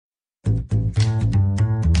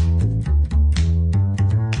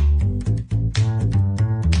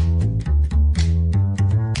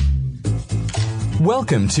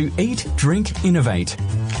Welcome to Eat, Drink, Innovate,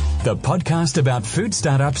 the podcast about food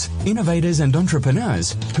startups, innovators and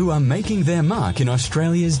entrepreneurs who are making their mark in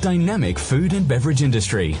Australia's dynamic food and beverage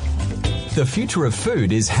industry. The future of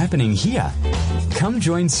food is happening here. Come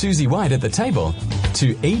join Susie White at the table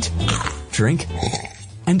to eat, drink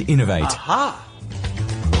and innovate. Aha!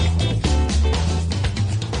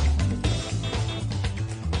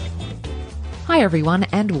 Hi everyone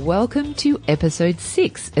and welcome to episode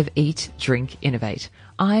 6 of Eat, Drink, Innovate.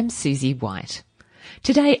 I'm Susie White.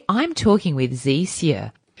 Today I'm talking with Zhi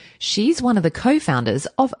Xie. She's one of the co-founders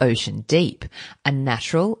of Ocean Deep, a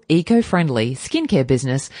natural, eco-friendly skincare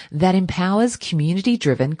business that empowers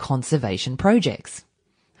community-driven conservation projects.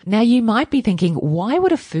 Now you might be thinking, why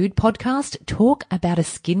would a food podcast talk about a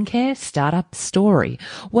skincare startup story?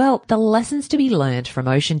 Well, the lessons to be learned from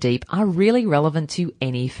Ocean Deep are really relevant to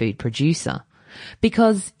any food producer.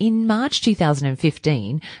 Because in March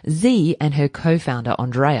 2015, Zhi and her co-founder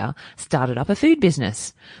Andrea started up a food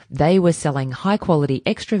business. They were selling high-quality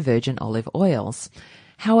extra virgin olive oils.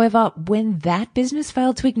 However, when that business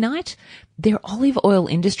failed to ignite, their olive oil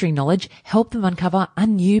industry knowledge helped them uncover a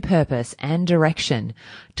new purpose and direction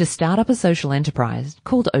to start up a social enterprise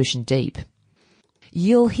called Ocean Deep.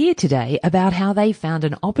 You'll hear today about how they found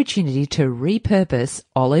an opportunity to repurpose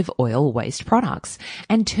olive oil waste products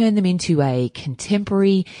and turn them into a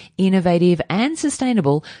contemporary, innovative and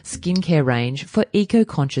sustainable skincare range for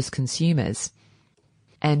eco-conscious consumers.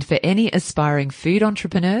 And for any aspiring food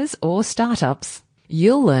entrepreneurs or startups,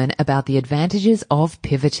 you'll learn about the advantages of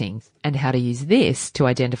pivoting and how to use this to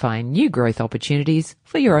identify new growth opportunities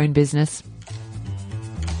for your own business.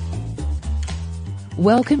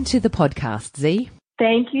 Welcome to the podcast, Zhi.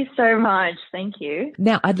 Thank you so much. Thank you.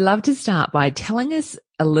 Now, I'd love to start by telling us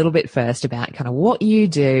a little bit first about kind of what you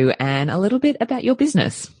do and a little bit about your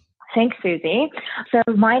business. Thanks, Susie. So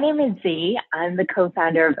my name is Zhi. I'm the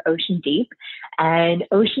co-founder of Ocean Deep, and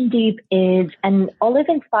Ocean Deep is an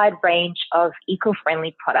olive-inspired range of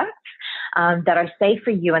eco-friendly products that are safe for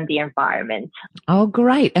you and the environment. Oh,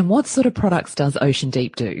 great. And what sort of products does Ocean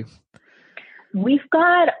Deep do? We've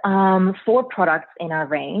got 4 products in our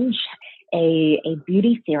range. A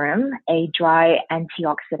beauty serum, a dry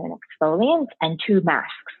antioxidant exfoliant, and 2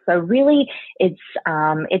 masks. So really, it's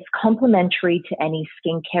complementary to any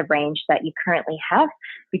skincare range that you currently have,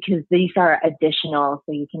 because these are additional.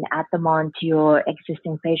 So you can add them on to your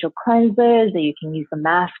existing facial cleansers, or you can use the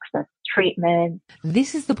masks as treatment.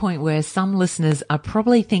 This is the point where some listeners are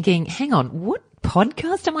probably thinking, hang on, what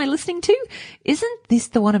podcast am I listening to? Isn't this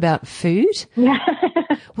the one about food?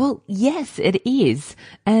 Well, yes, it is.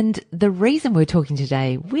 And the reason we're talking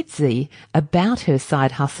today with Zhi about her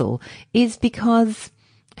side hustle is because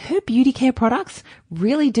her beauty care products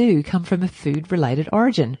really do come from a food-related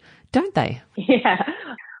origin, don't they? Yeah.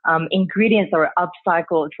 Ingredients are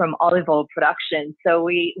upcycled from olive oil production. So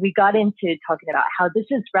we got into talking about how this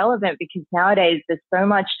is relevant because nowadays there's so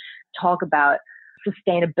much talk about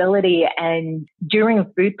sustainability, and during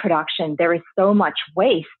food production, there is so much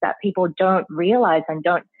waste that people don't realize and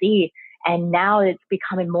don't see. And now it's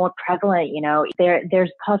becoming more prevalent. You know,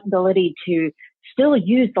 there's possibility to still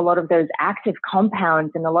use a lot of those active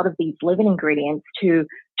compounds and a lot of these living ingredients to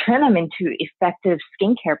turn them into effective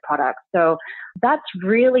skincare products. So that's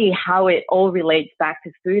really how it all relates back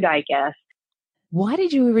to food, I guess. Why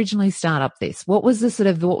did you originally start up this? What was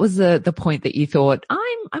the point that you thought,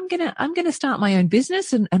 I'm gonna start my own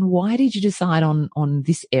business, and why did you decide on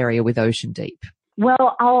this area with Ocean Deep?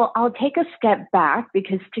 Well, I'll take a step back,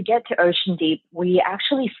 because to get to Ocean Deep, we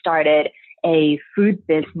actually started a food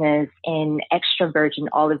business in extra virgin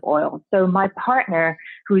olive oil. So my partner,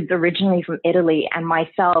 who's originally from Italy, and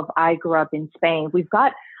myself, I grew up in Spain. We've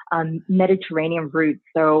got Mediterranean roots.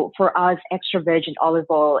 So for us, extra virgin olive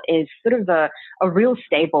oil is sort of a real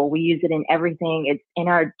staple. We use it in everything. It's in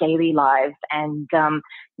our daily lives. And,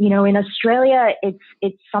 in Australia,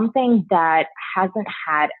 it's something that hasn't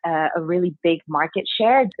had a really big market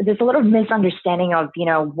share. There's a lot of misunderstanding of,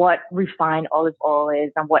 what refined olive oil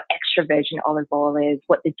is and what extra virgin olive oil is,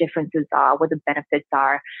 what the differences are, what the benefits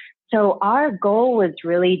are. So our goal was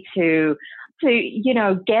really to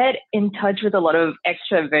get in touch with a lot of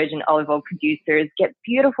extra virgin olive oil producers, get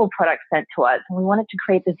beautiful products sent to us. And we wanted to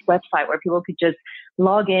create this website where people could just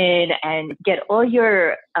log in and get all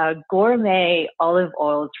your gourmet olive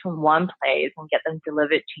oils from one place and get them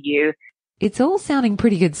delivered to you. It's all sounding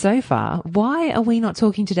pretty good so far. Why are we not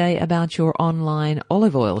talking today about your online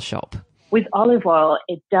olive oil shop? With olive oil,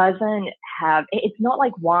 it's not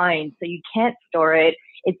like wine, so you can't store it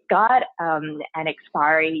it's got an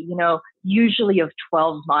expiry, usually of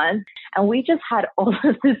 12 months. And we just had all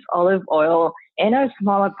of this olive oil in our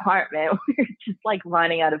small apartment. We were just like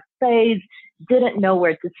running out of space, didn't know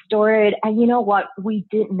where to store it. And you know what? We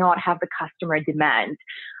did not have the customer demand.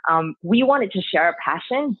 We wanted to share our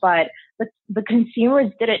passion, but the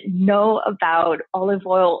consumers didn't know about olive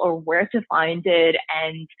oil or where to find it.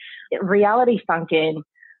 And reality sunk in.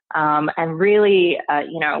 And really,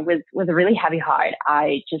 with a really heavy heart,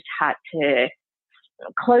 I just had to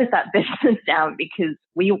close that business down because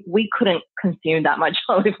we couldn't consume that much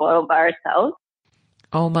olive oil by ourselves.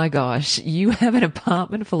 Oh my gosh, you have an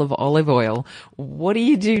apartment full of olive oil. What do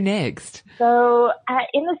you do next? So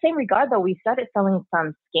in the same regard, though, we started selling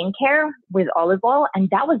some skincare with olive oil, and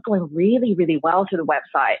that was going really, really well through the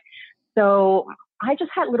website. So I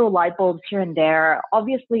just had little light bulbs here and there.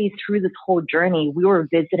 Obviously, through this whole journey, we were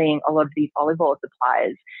visiting a lot of these olive oil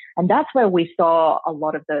suppliers. And that's where we saw a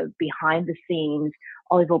lot of the behind the scenes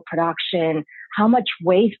olive oil production, how much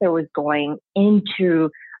waste there was going into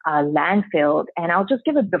landfill. And I'll just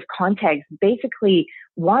give a bit of context. Basically,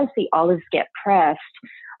 once the olives get pressed,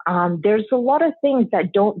 there's a lot of things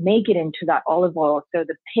that don't make it into that olive oil. So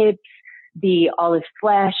the pips, the olive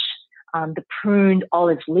flesh, the pruned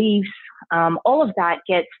olive leaves, all of that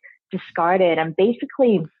gets discarded. And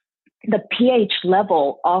basically, the pH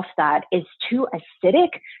level of that is too acidic,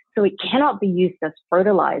 so it cannot be used as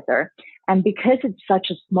fertilizer. And because it's such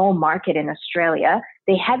a small market in Australia,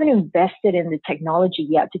 they haven't invested in the technology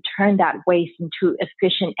yet to turn that waste into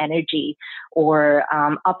efficient energy or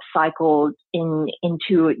upcycled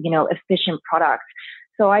into efficient products.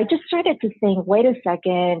 So I just started to think, wait a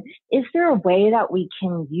second, is there a way that we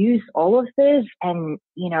can use all of this? And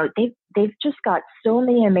they've just got so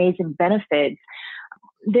many amazing benefits.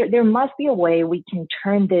 There must be a way we can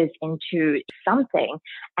turn this into something.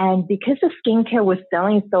 And because the skincare was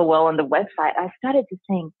selling so well on the website, I started to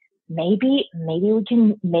think, maybe we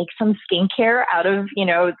can make some skincare out of,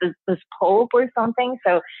 this pulp or something.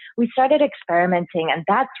 So we started experimenting, and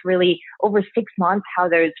that's really over 6 months how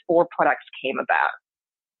those 4 products came about.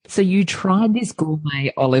 So you tried this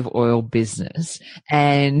gourmet olive oil business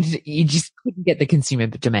and you just couldn't get the consumer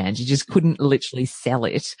demand. You just couldn't literally sell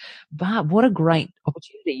it. But what a great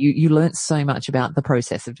opportunity. You learnt so much about the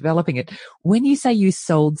process of developing it. When you say you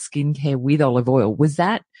sold skincare with olive oil,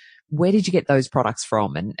 where did you get those products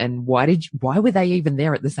from? And why were they even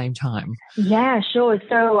there at the same time? Yeah, sure.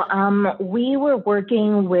 So, we were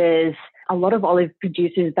working with a lot of olive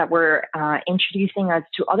producers that were introducing us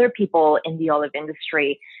to other people in the olive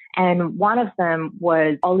industry. And one of them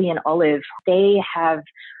was Ollie and Olive. They have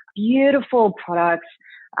beautiful products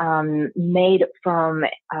made from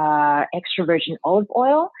extra virgin olive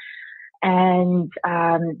oil. And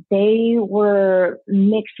they were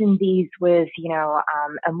mixing these with,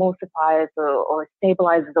 emulsifiers or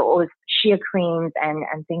stabilizers or sheer creams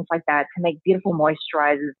and things like that to make beautiful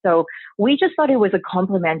moisturizers. So we just thought it was a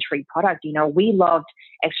complementary product. We loved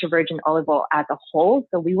extra virgin olive oil as a whole.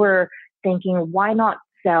 So we were thinking, why not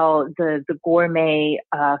sell the gourmet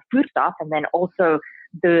food stuff and then also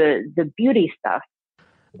the beauty stuff?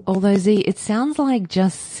 Although, Z, it sounds like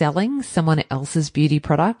just selling someone else's beauty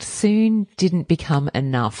product soon didn't become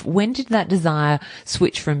enough. When did that desire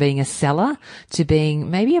switch from being a seller to being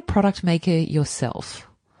maybe a product maker yourself?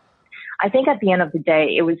 I think at the end of the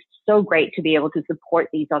day, it was so great to be able to support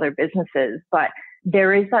these other businesses, but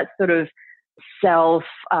there is that sort of self,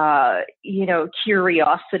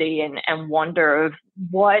 curiosity and wonder of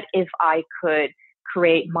what if I could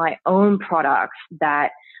create my own products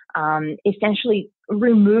that essentially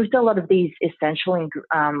removed a lot of these essential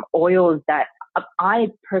oils that I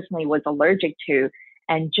personally was allergic to,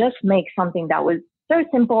 and just make something that was so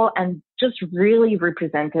simple and just really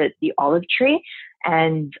represented the olive tree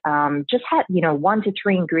and just had 1 to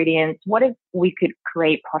 3 ingredients. What if we could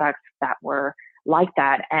create products that were like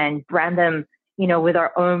that and brand them with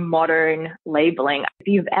our own modern labeling? If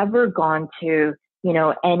you've ever gone to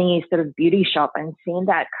any sort of beauty shop and seen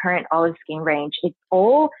that current olive skin range, it's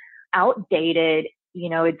all outdated.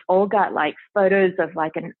 It's all got like photos of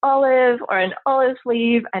like an olive or an olive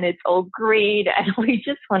leaf, and it's all green. And we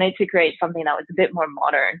just wanted to create something that was a bit more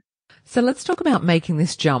modern. So let's talk about making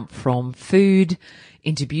this jump from food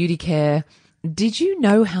into beauty care. Did you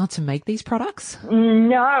know how to make these products?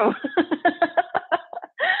 No.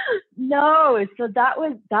 No. So that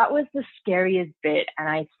was the scariest bit. And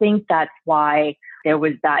I think that's why there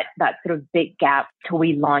was that sort of big gap till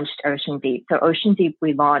we launched Ocean Deep. So Ocean Deep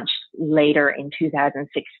we launched later in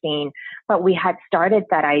 2016, but we had started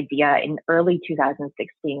that idea in early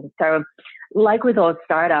 2016. So like with all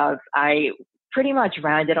startups, I pretty much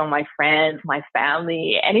rounded on my friends, my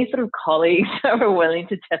family, any sort of colleagues that were willing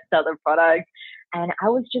to test out the product. And I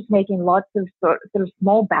was just making lots of sort of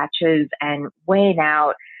small batches and weighing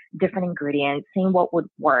out different ingredients, seeing what would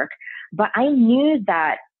work. But I knew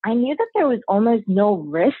that there was almost no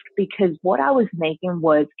risk because what I was making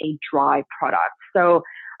was a dry product. So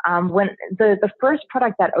when the first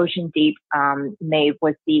product that Ocean Deep made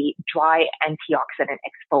was the dry antioxidant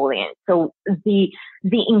exfoliant. So the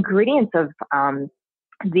ingredients of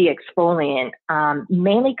the exfoliant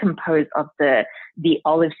mainly composed of the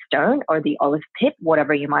olive stone or the olive pip,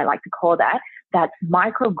 whatever you might like to call that, that's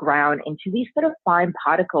microground into these sort of fine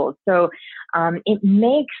particles. So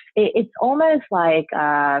it's almost like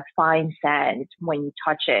fine sand when you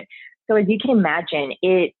touch it. So as you can imagine,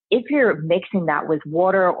 if you're mixing that with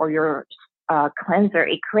water or your cleanser,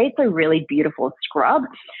 it creates a really beautiful scrub.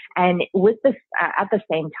 And with this, at the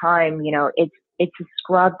same time, it's a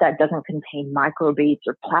scrub that doesn't contain microbeads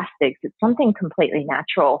or plastics. It's something completely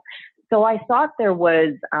natural. So I thought there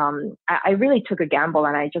was, I really took a gamble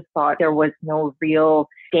and I just thought there was no real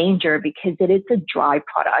danger because it is a dry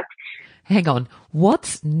product. Hang on.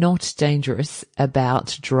 What's not dangerous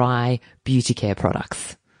about dry beauty care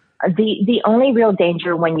products? The only real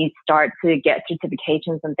danger when you start to get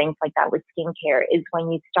certifications and things like that with skincare is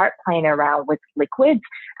when you start playing around with liquids,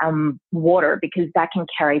 water, because that can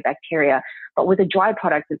carry bacteria. But with a dry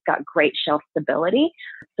product, it's got great shelf stability.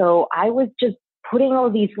 So I was just putting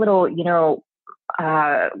all these little,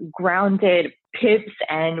 grounded pips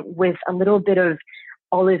and with a little bit of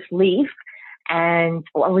olive leaf. And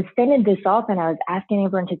I was sending this off and I was asking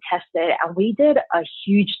everyone to test it. And we did a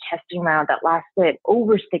huge testing round that lasted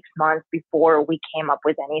over 6 months before we came up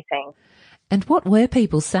with anything. And what were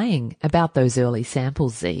people saying about those early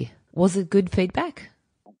samples, Z? Was it good feedback?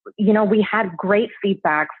 We had great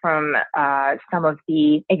feedback from some of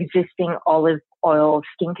the existing olive oil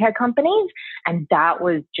skincare companies. And that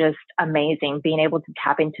was just amazing, being able to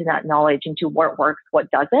tap into that knowledge, into what works, what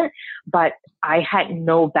doesn't. But I had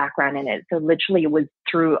no background in it. So literally it was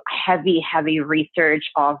through heavy research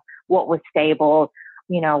of what was stable,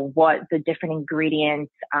 what the different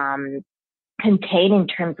ingredients contain in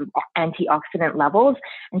terms of antioxidant levels,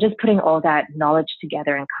 and just putting all that knowledge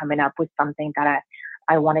together and coming up with something that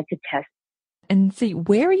I wanted to test. And see,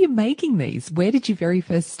 where are you making these? Where did you very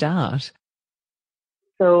first start?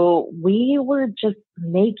 So we were just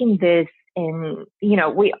making this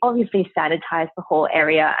we obviously sanitize the whole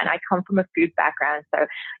area, and I come from a food background. So,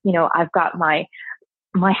 I've got my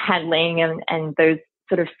handling and those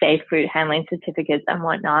sort of safe food handling certificates and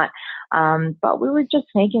whatnot. But we were just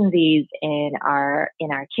making these in our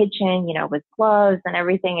kitchen, with gloves and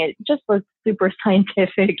everything. It just was super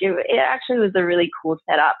scientific. It actually was a really cool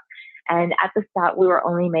setup. And at the start, we were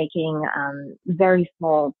only making very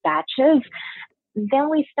small batches. Then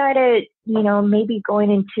we started, maybe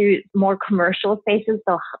going into more commercial spaces.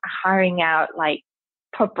 So hiring out like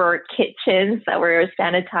proper kitchens that were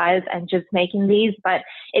sanitized and just making these. But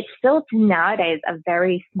it's still nowadays a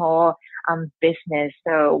very small business.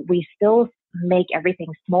 So we still make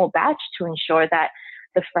everything small batch to ensure that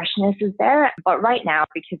the freshness is there. But right now,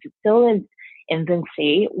 because it's still in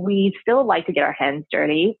infancy, we still like to get our hands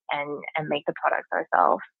dirty and make the products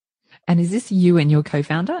ourselves. And is this you and your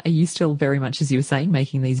co-founder? Are you still very much, as you were saying,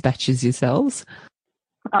 making these batches yourselves?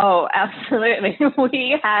 Oh, absolutely.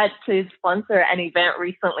 We had to sponsor an event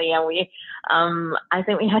recently, and I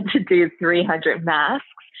think we had to do 300 masks,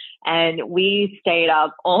 and we stayed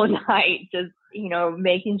up all night just,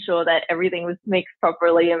 making sure that everything was mixed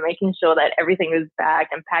properly and making sure that everything was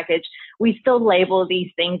bagged and packaged. We still label these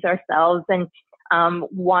things ourselves. And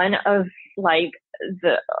one of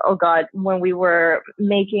when we were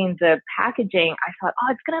making the packaging, I thought,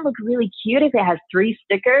 it's going to look really cute if it has 3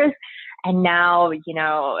 stickers. And now,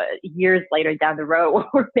 years later down the road, when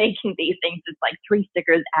we're making these things, it's like 3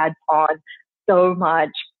 stickers adds on so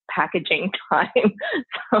much packaging time.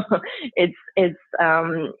 So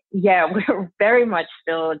we're very much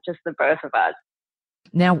still just the both of us.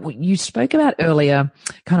 Now, you spoke about earlier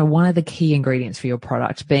kind of one of the key ingredients for your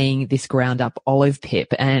product being this ground up olive pip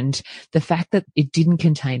and the fact that it didn't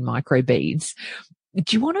contain microbeads.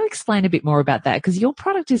 Do you want to explain a bit more about that? Because your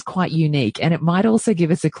product is quite unique and it might also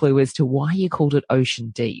give us a clue as to why you called it Ocean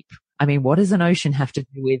Deep. I mean, what does an ocean have to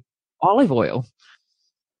do with olive oil?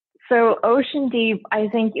 So Ocean Deep, I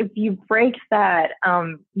think if you break that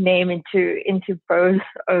name into both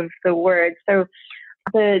of the words, so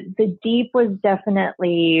the deep was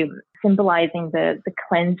definitely symbolizing the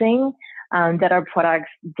cleansing that our products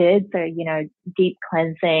did. So, deep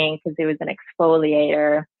cleansing because it was an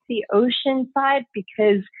exfoliator. The ocean side,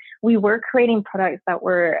 because we were creating products that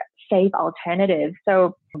were safe alternative.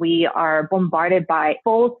 So we are bombarded by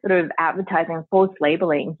false sort of advertising, false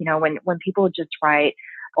labeling, when people just write,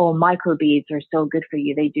 oh, microbeads are so good for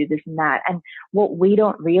you, they do this and that. And what we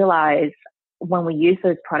don't realize when we use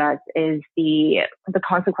those products is the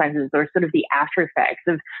consequences or sort of the after effects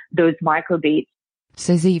of those microbeads.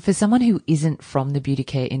 So Z, for someone who isn't from the beauty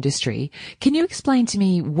care industry, can you explain to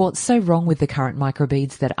me what's so wrong with the current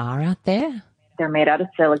microbeads that are out there? They're made out of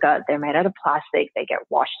silica. They're made out of plastic. They get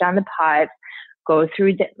washed down the pipes, go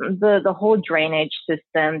through the whole drainage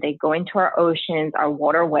system. They go into our oceans, our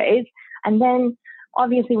waterways. And then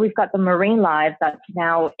obviously we've got the marine life that's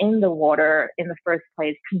now in the water in the first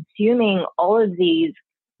place, consuming all of these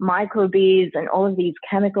microbeads and all of these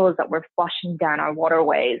chemicals that we're flushing down our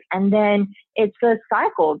waterways. And then it's a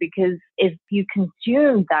cycle, because if you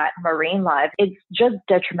consume that marine life, it's just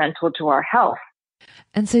detrimental to our health.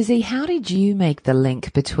 And so Z, how did you make the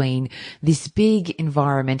link between this big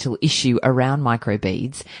environmental issue around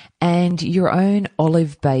microbeads and your own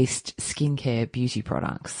olive-based skincare beauty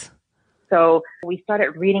products? So we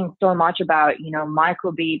started reading so much about,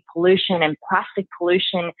 microbead pollution and plastic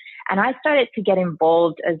pollution. And I started to get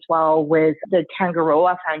involved as well with the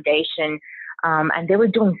Tangaroa Foundation. And they were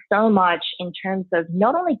doing so much in terms of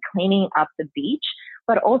not only cleaning up the beach,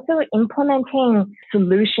 but also implementing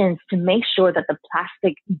solutions to make sure that the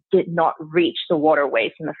plastic did not reach the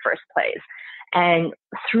waterways in the first place. And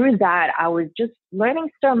through that, I was just learning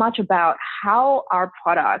so much about how our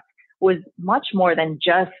product was much more than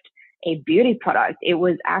just a beauty product. It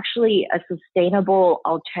was actually a sustainable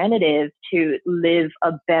alternative to live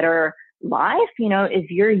a better life. If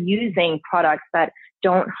you're using products that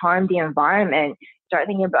don't harm the environment, start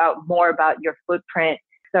thinking more about your footprint.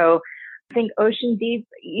 So I think Ocean Deep,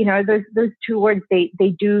 those two words, they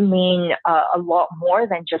do mean a lot more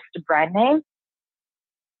than just a brand name.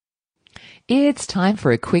 It's time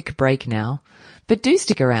for a quick break now. But do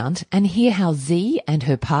stick around and hear how Z and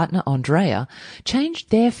her partner Andrea changed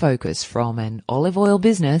their focus from an olive oil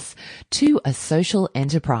business to a social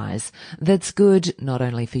enterprise that's good not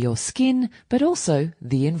only for your skin, but also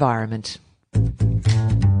the environment.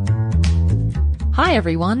 Hi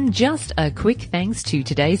everyone, just a quick thanks to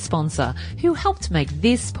today's sponsor who helped make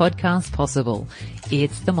this podcast possible.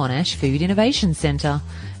 It's the Monash Food Innovation Centre.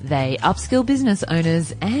 They upskill business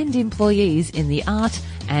owners and employees in the art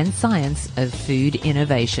and science of food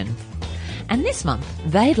innovation. And this month,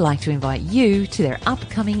 they'd like to invite you to their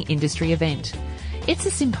upcoming industry event. It's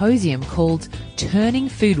a symposium called Turning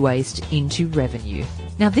Food Waste into Revenue.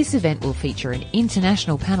 Now, this event will feature an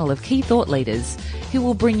international panel of key thought leaders who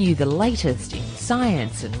will bring you the latest in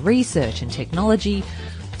science and research and technology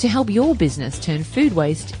to help your business turn food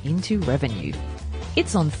waste into revenue.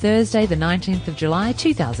 It's on Thursday, the 19th of July,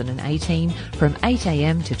 2018, from 8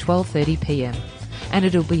 a.m. to 12:30 p.m. And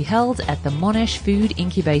it'll be held at the Monash Food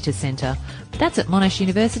Incubator Centre. That's at Monash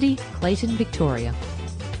University, Clayton, Victoria.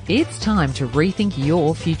 It's time to rethink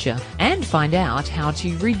your future and find out how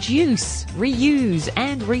to reduce, reuse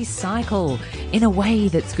and recycle in a way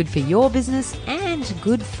that's good for your business and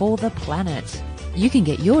good for the planet. You can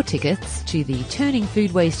get your tickets to the Turning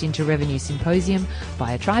Food Waste into Revenue Symposium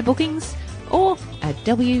via Try Bookings or at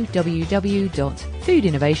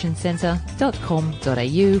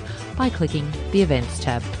www.foodinnovationcentre.com.au by clicking the Events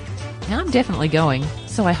tab. Now, I'm definitely going,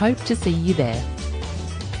 so I hope to see you there.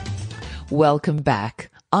 Welcome back.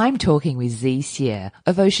 I'm talking with Z Xie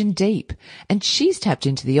of Ocean Deep, and she's tapped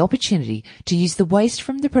into the opportunity to use the waste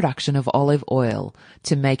from the production of olive oil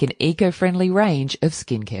to make an eco-friendly range of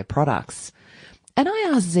skincare products. And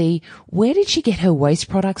I asked Z, where did she get her waste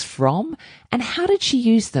products from, and how did she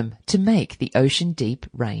use them to make the Ocean Deep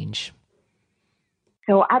range?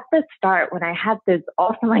 So at the start, when I had this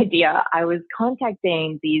awesome idea, I was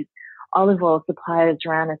contacting these olive oil suppliers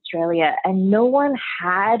around Australia, and no one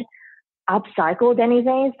had upcycled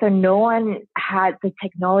anything. So no one had the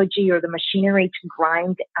technology or the machinery to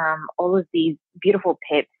grind all of these beautiful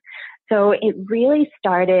pips. So it really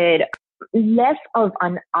started less of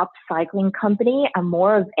an upcycling company and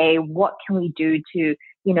more of a what can we do to,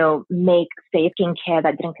 make safe skincare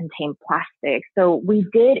that didn't contain plastic. So we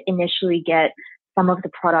did initially get some of the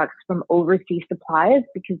products from overseas suppliers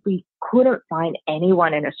because we couldn't find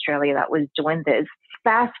anyone in Australia that was doing this.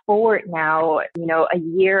 Fast forward now, a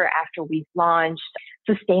year after we've launched,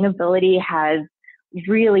 sustainability has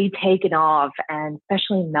really taken off, and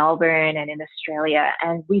especially in Melbourne and in Australia.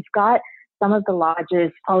 And we've got some of the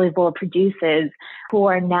largest olive oil producers who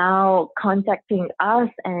are now contacting us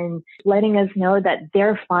and letting us know that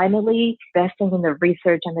they're finally investing in the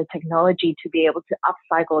research and the technology to be able to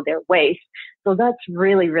upcycle their waste. So that's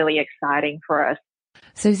really, really exciting for us.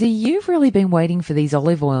 So, Z, you've really been waiting for these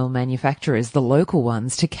olive oil manufacturers, the local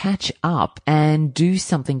ones, to catch up and do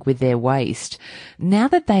something with their waste. Now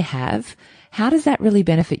that they have, how does that really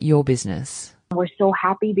benefit your business? We're so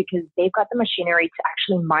happy because they've got the machinery to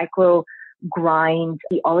actually micro grind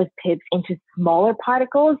the olive pips into smaller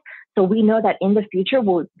particles. So we know that in the future,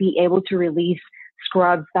 we'll be able to release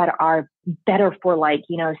scrubs that are better for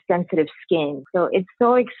sensitive skin. So it's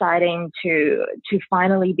so exciting to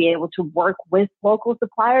finally be able to work with local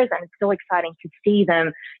suppliers, and it's so exciting to see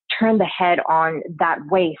them turn the head on that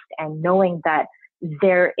waste and knowing that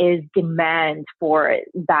there is demand for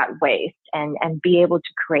that waste and be able to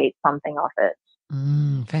create something of it.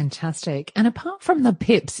 Fantastic. And apart from the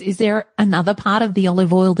pips, is there another part of the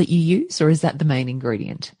olive oil that you use, or is that the main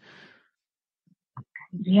ingredient?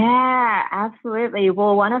 Yeah, absolutely.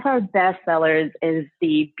 Well, one of our best sellers is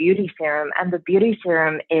the beauty serum, and the beauty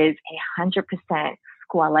serum is 100%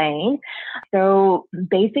 squalane. So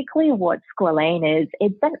basically what squalane is,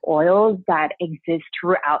 it's an oil that exists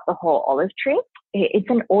throughout the whole olive tree. It's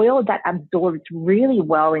an oil that absorbs really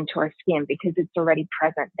well into our skin because it's already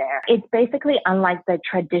present there. It's basically unlike the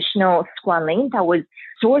traditional squalane that was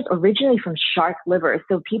sourced originally from shark liver.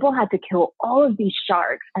 So people had to kill all of these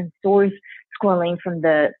sharks and source squalane from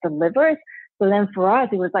the livers. So then for us,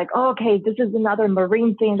 it was like, oh, okay, this is another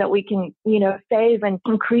marine thing that we can, save and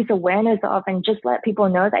increase awareness of, and just let people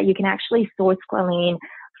know that you can actually source squalane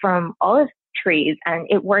from olive trees, and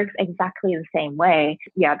it works exactly the same way.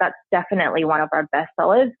 Yeah, that's definitely one of our best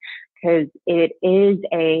sellers because it is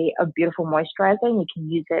a beautiful moisturizer. You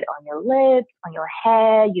can use it on your lips, on your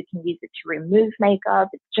hair. You can use it to remove makeup.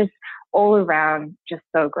 It's just all around just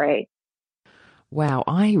so great. Wow,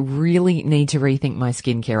 I really need to rethink my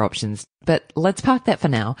skincare options, but let's park that for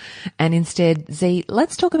now. And instead, Z,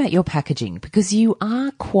 let's talk about your packaging because you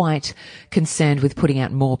are quite concerned with putting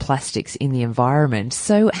out more plastics in the environment.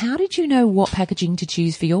 So how did you know what packaging to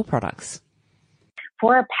choose for your products?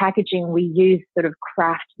 For our packaging, we use sort of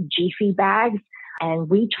craft Jiffy bags, and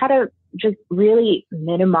we try to just really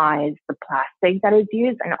minimize the plastic that is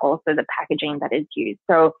used and also the packaging that is used.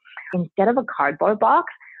 So instead of a cardboard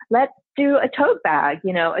box, let's do a tote bag.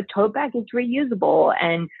 A tote bag is reusable,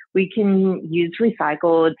 and we can use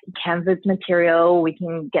recycled canvas material. We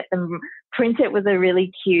can get them printed with a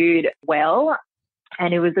really cute whale.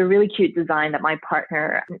 And it was a really cute design that my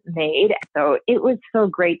partner made. So it was so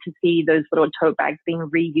great to see those little tote bags being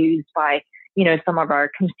reused by, some of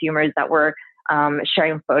our consumers that were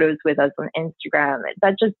sharing photos with us on Instagram.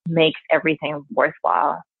 That just makes everything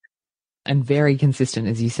worthwhile. And very consistent,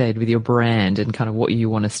 as you said, with your brand and kind of what you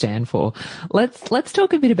want to stand for. Let's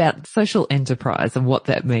talk a bit about social enterprise and what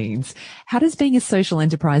that means. How does being a social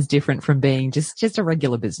enterprise different from being just a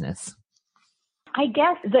regular business? I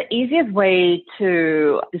guess the easiest way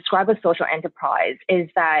to describe a social enterprise is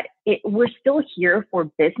that we're still here for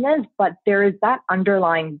business, but there is that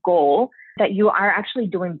underlying goal that you are actually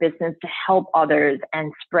doing business to help others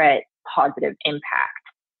and spread positive impact.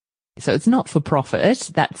 So it's not for profit.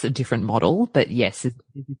 That's a different model. But yes, it's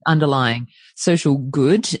underlying social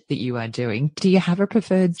good that you are doing. Do you have a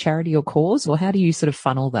preferred charity or cause, or how do you sort of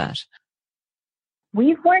funnel that?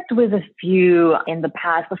 We've worked with a few in the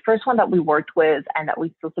past. The first one that we worked with and that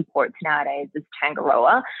we still support nowadays is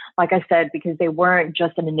Tangaroa. Like I said, because they weren't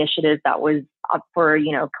just an initiative that was up for,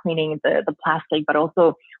 cleaning the plastic, but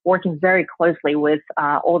also working very closely with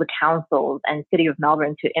all the councils and City of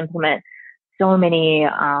Melbourne to implement so many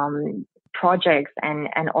projects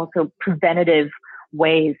and also preventative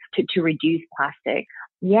ways to reduce plastic.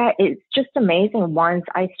 Yeah, it's just amazing. Once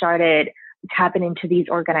I started tapping into these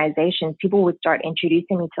organizations, people would start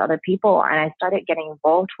introducing me to other people, and I started getting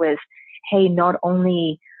involved with, hey, not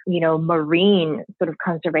only, marine sort of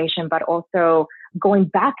conservation, but also going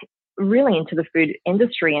back really into the food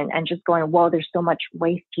industry and just going, well, there's so much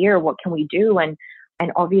waste here. What can we do? And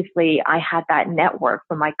obviously I had that network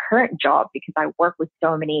from my current job because I work with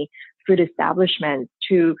so many food establishments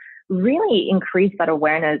to really increase that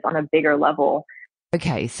awareness on a bigger level.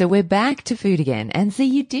 Okay, so we're back to food again. And so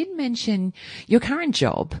you did mention your current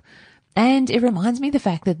job, and it reminds me of the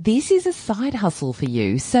fact that this is a side hustle for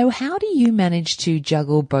you. So how do you manage to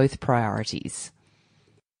juggle both priorities?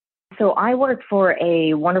 So I work for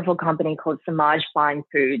a wonderful company called Samaj Fine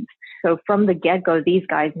Foods. So from the get-go, these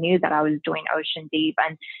guys knew that I was doing Ocean Deep,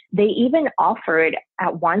 and they even offered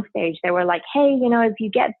at one stage, they were like, hey, if you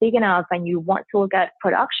get big enough and you want to look at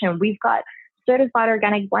production, we've got certified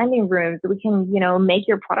organic blending rooms. We can, make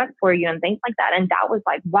your product for you and things like that. And that was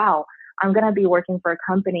like, wow, I'm going to be working for a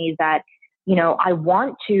company that, I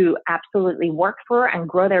want to absolutely work for and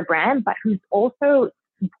grow their brand, but who's also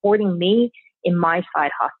supporting me in my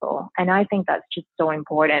side hustle. And I think that's just so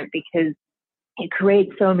important because it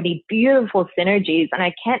creates so many beautiful synergies. And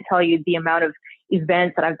I can't tell you the amount of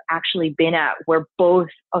events that I've actually been at where both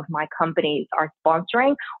of my companies are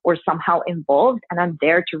sponsoring or somehow involved, and I'm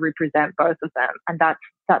there to represent both of them. And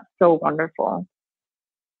that's so wonderful.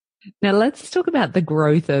 Now let's talk about the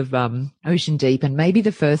growth of Ocean Deep and maybe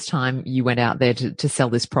the first time you went out there to sell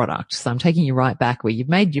this product. So I'm taking you right back where you've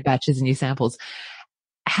made your batches and your samples.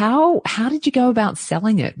 How did you go about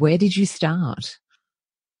selling it? Where did you start?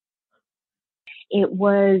 It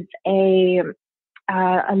was a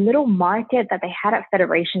little market that they had at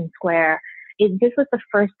Federation Square. This was the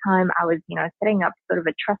first time I was, setting up sort of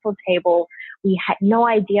a trestle table. We had no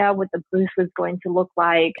idea what the booth was going to look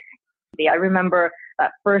like. I remember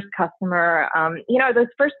that first customer, those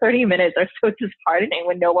first 30 minutes are so disheartening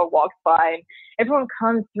when no one walks by and everyone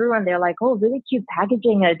comes through and they're like, oh, really cute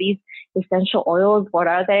packaging. Are these essential oils? What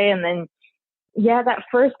are they? And then, that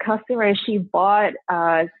first customer, she bought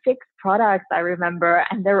 6 products, I remember,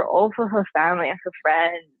 and they were all for her family and her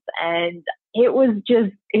friends. And it was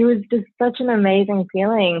just such an amazing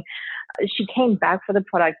feeling. She came back for the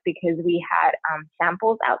product because we had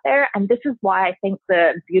samples out there. And this is why I think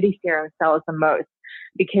the beauty serum sells the most,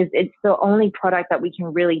 because it's the only product that we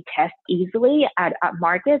can really test easily at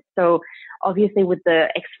market. So obviously with the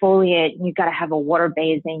exfoliant, you got to have a water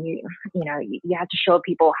basing. You have to show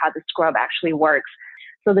people how the scrub actually works.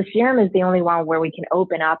 So the serum is the only one where we can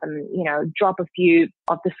open up and, drop a few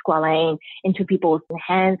of the squalane into people's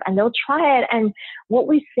hands and they'll try it. And what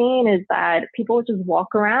we've seen is that people just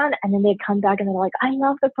walk around and then they come back and they're like, I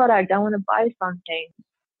love the product. I want to buy something.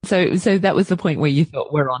 So that was the point where you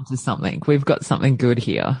thought we're onto something. We've got something good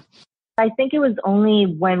here. I think it was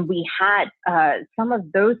only when we had some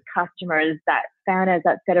of those customers that found us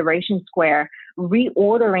at Federation Square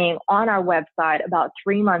reordering on our website about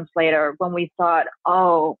 3 months later when we thought,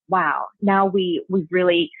 oh, wow, now we've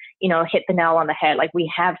really, hit the nail on the head. Like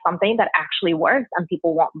we have something that actually works and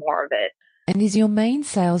people want more of it. And is your main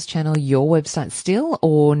sales channel your website still,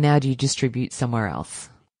 or now do you distribute somewhere else?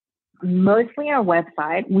 Mostly our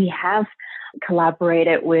website. We have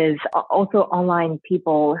collaborated with also online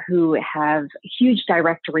people who have huge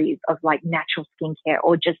directories of like natural skincare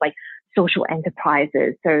or just like social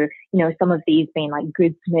enterprises. So, some of these being like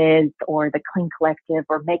Goodsmiths or the Clean Collective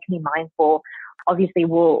or Make Me Mindful. Obviously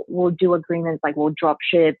we'll do agreements like we'll drop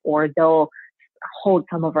ship or they'll hold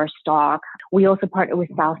some of our stock. We also partner with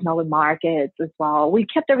South Melbourne markets as well. We've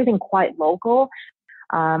kept everything quite local.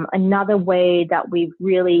 Another way that we've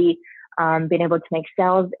really been able to make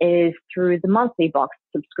sales is through the monthly box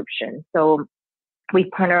subscription. So we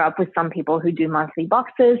partner up with some people who do monthly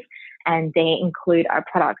boxes and they include our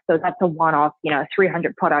products. So that's a one-off,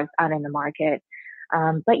 300 products out in the market.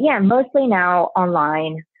 But mostly now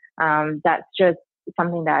online. That's just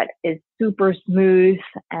something that is super smooth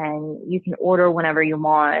and you can order whenever you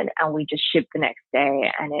want and we just ship the next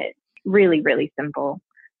day and it's really, really simple.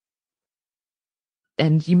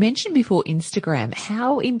 And you mentioned before Instagram.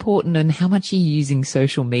 How important and how much are you using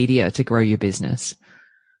social media to grow your business?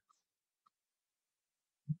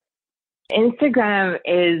 Instagram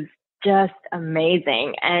is just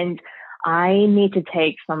amazing. And I need to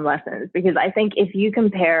take some lessons because I think if you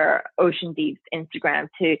compare Ocean Deep's Instagram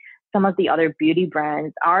to some of the other beauty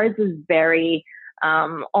brands, ours is very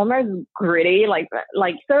almost gritty, like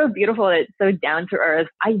so beautiful. It's so down to earth.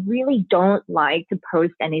 I really don't like to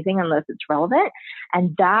post anything unless it's relevant.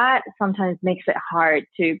 And that sometimes makes it hard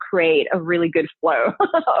to create a really good flow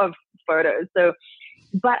of photos. So,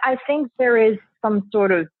 but I think there is some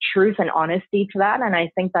sort of truth and honesty to that. And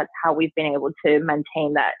I think that's how we've been able to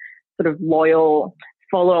maintain that sort of loyal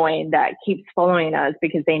following that keeps following us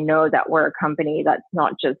because they know that we're a company that's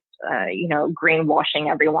not just greenwashing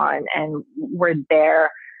everyone, and we're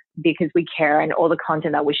there because we care and all the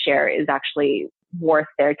content that we share is actually worth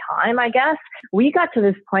their time, I guess. We got to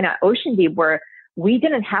this point at Ocean Deep where we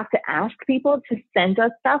didn't have to ask people to send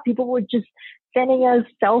us stuff. People were just sending us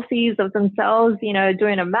selfies of themselves,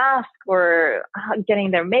 doing a mask or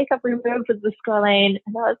getting their makeup removed with the squalane.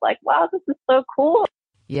 And I was like, wow, this is so cool.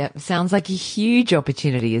 Yep. Sounds like a huge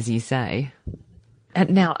opportunity, as you say.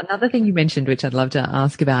 And now another thing you mentioned, which I'd love to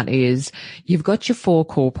ask about, is you've got your 4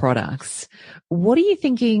 core products. What are you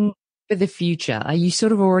thinking for the future? Are you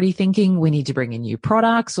sort of already thinking we need to bring in new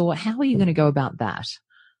products, or how are you going to go about that?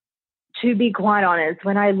 To be quite honest,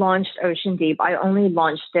 when I launched Ocean Deep, I only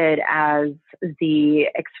launched it as the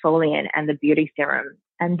exfoliant and the beauty serum.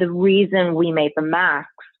 And the reason we made the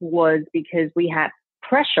masks was because we had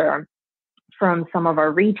pressure from some of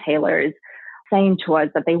our retailers saying to us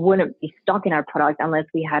that they wouldn't be stocking our product unless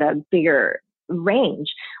we had a bigger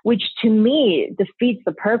range, which to me defeats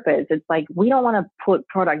the purpose. It's like, we don't want to put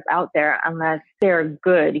products out there unless they're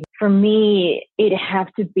good. For me, it has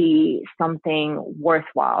to be something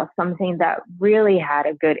worthwhile, something that really had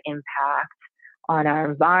a good impact on our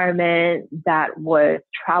environment, that was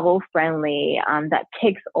travel friendly, that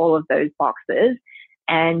ticks all of those boxes.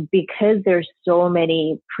 And because there's so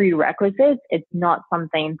many prerequisites, it's not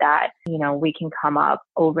something that, we can come up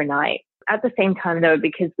overnight. At the same time, though,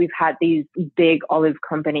 because we've had these big olive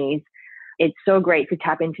companies, it's so great to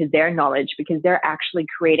tap into their knowledge, because they're actually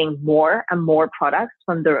creating more and more products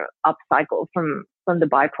from the upcycle, from the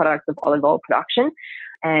byproducts of olive oil production.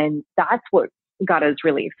 And that's what got us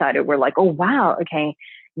really excited. We're like, oh, wow, okay,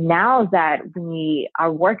 now that we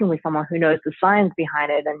are working with someone who knows the science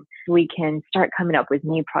behind it, and we can start coming up with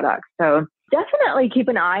new products. So definitely keep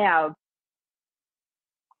an eye out.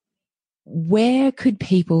 Where could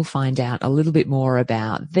people find out a little bit more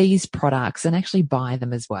about these products and actually buy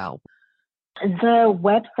them as well? The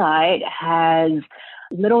website has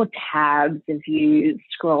little tabs if you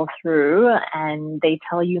scroll through, and they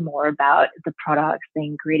tell you more about the products, the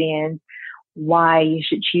ingredients, why you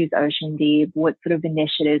should choose Ocean Deep, what sort of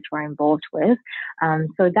initiatives we're involved with.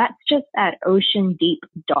 So that's just at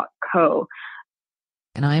oceandeep.co.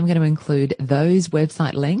 And I am going to include those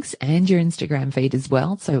website links and your Instagram feed as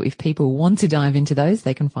well. So if people want to dive into those,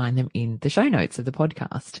 they can find them in the show notes of the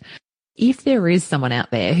podcast. If there is someone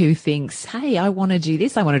out there who thinks, hey, I want to do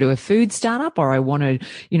this, I want to do a food startup, or I want to,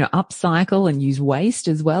 upcycle and use waste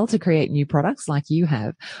as well to create new products like you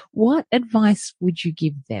have, what advice would you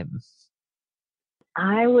give them?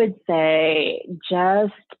 I would say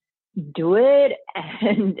just do it.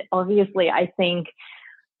 And obviously, I think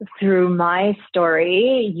through my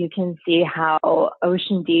story, you can see how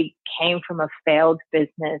Ocean Deep came from a failed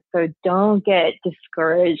business. So don't get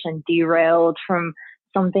discouraged and derailed from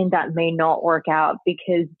something that may not work out,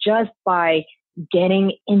 because just by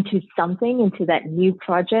getting into that new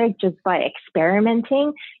project, just by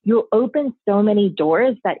experimenting, you'll open so many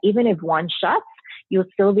doors that even if one shuts, you'll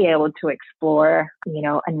still be able to explore,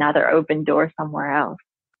 another open door somewhere else.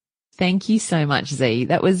 Thank you so much, Z.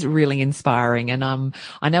 That was really inspiring. And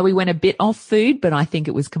I know we went a bit off food, but I think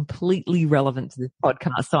it was completely relevant to this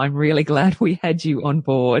podcast. So I'm really glad we had you on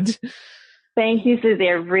board. Thank you, Susie.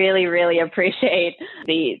 I really, really appreciate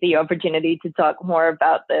the opportunity to talk more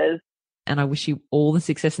about this. And I wish you all the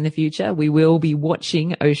success in the future. We will be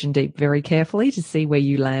watching Ocean Deep very carefully to see where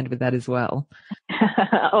you land with that as well.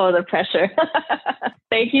 Oh, the pressure.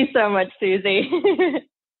 Thank you so much, Susie.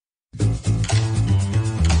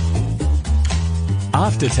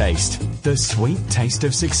 Aftertaste, the sweet taste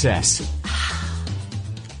of success.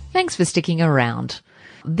 Thanks for sticking around.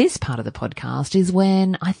 This part of the podcast is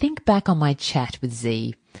when I think back on my chat with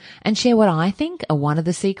Z and share what I think are one of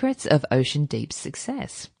the secrets of Ocean Deep's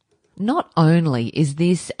success. Not only is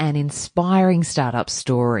this an inspiring startup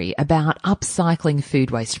story about upcycling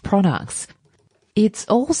food waste products, it's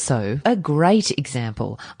also a great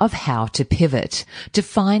example of how to pivot to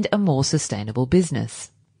find a more sustainable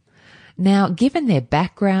business. Now, given their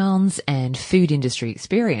backgrounds and food industry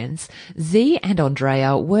experience, Z and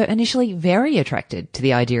Andrea were initially very attracted to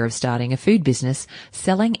the idea of starting a food business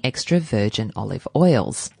selling extra virgin olive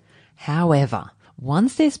oils. However,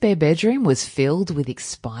 once their spare bedroom was filled with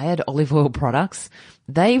expired olive oil products,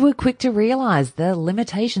 they were quick to realize the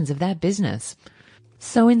limitations of that business.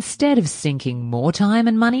 So instead of sinking more time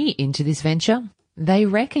and money into this venture, they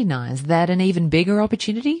recognized that an even bigger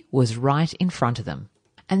opportunity was right in front of them.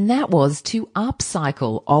 And that was to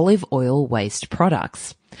upcycle olive oil waste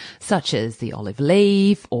products, such as the olive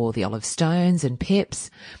leaf or the olive stones and pips,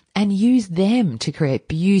 and use them to create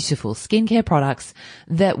beautiful skincare products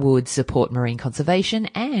that would support marine conservation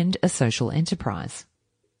and a social enterprise.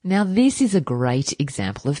 Now, this is a great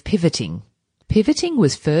example of pivoting. Pivoting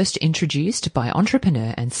was first introduced by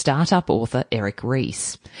entrepreneur and startup author Eric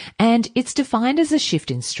Ries, and it's defined as a shift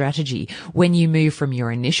in strategy when you move from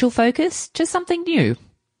your initial focus to something new.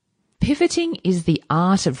 Pivoting is the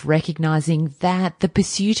art of recognizing that the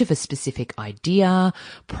pursuit of a specific idea,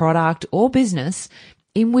 product, or business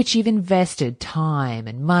in which you've invested time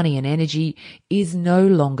and money and energy is no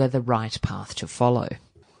longer the right path to follow.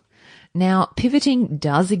 Now, pivoting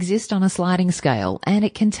does exist on a sliding scale, and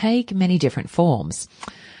it can take many different forms.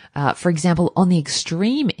 For example, on the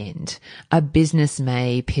extreme end, a business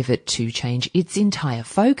may pivot to change its entire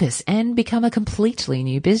focus and become a completely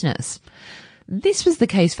new business. This was the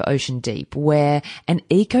case for Ocean Deep, where an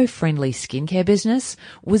eco-friendly skincare business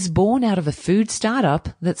was born out of a food startup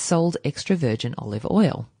that sold extra virgin olive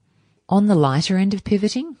oil. On the lighter end of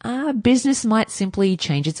pivoting, a business might simply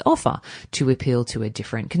change its offer to appeal to a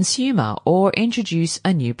different consumer or introduce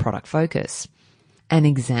a new product focus. An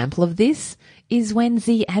example of this is when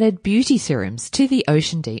Z added beauty serums to the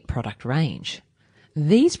Ocean Deep product range.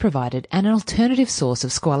 These provided an alternative source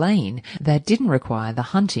of squalane that didn't require the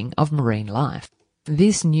hunting of marine life.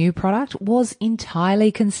 This new product was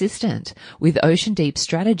entirely consistent with Ocean Deep's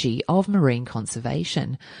strategy of marine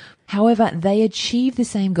conservation. However, they achieved the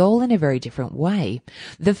same goal in a very different way.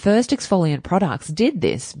 The first exfoliant products did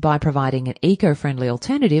this by providing an eco-friendly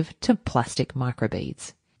alternative to plastic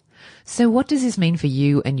microbeads. So what does this mean for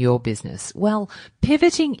you and your business? Well,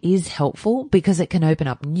 pivoting is helpful because it can open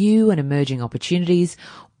up new and emerging opportunities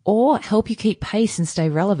or help you keep pace and stay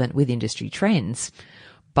relevant with industry trends.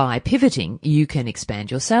 By pivoting, you can expand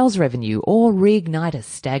your sales revenue or reignite a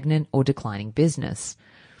stagnant or declining business.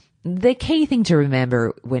 The key thing to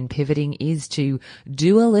remember when pivoting is to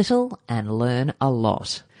do a little and learn a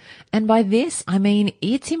lot. And by this, I mean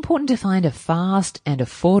it's important to find a fast and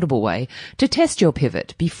affordable way to test your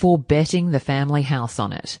pivot before betting the family house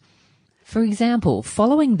on it. For example,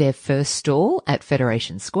 following their first stall at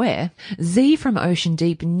Federation Square, Z from Ocean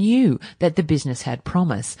Deep knew that the business had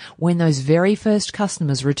promise when those very first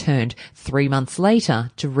customers returned 3 months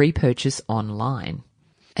later to repurchase online.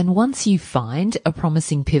 And once you find a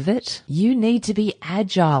promising pivot, you need to be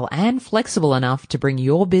agile and flexible enough to bring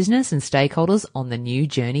your business and stakeholders on the new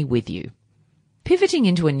journey with you. Pivoting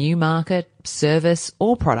into a new market, service,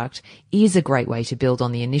 or product is a great way to build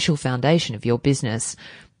on the initial foundation of your business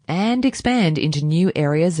and expand into new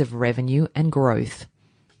areas of revenue and growth.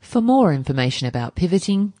 For more information about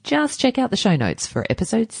pivoting, just check out the show notes for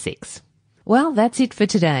episode 6. Well, that's it for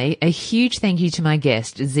today. A huge thank you to my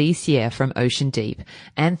guest, Z Xie from Ocean Deep,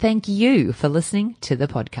 and thank you for listening to the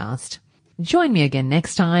podcast. Join me again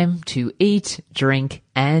next time to eat, drink,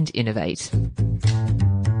 and innovate.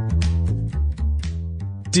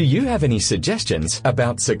 Do you have any suggestions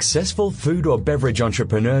about successful food or beverage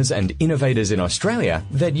entrepreneurs and innovators in Australia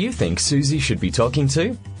that you think Susie should be talking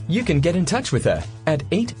to? You can get in touch with her at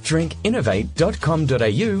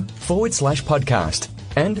eatdrinkinnovate.com.au/podcast.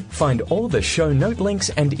 And find all the show note links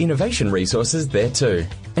and innovation resources there too.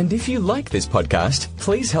 And if you like this podcast,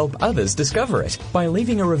 please help others discover it by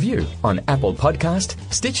leaving a review on Apple Podcast,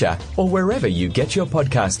 Stitcher, or wherever you get your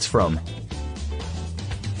podcasts from.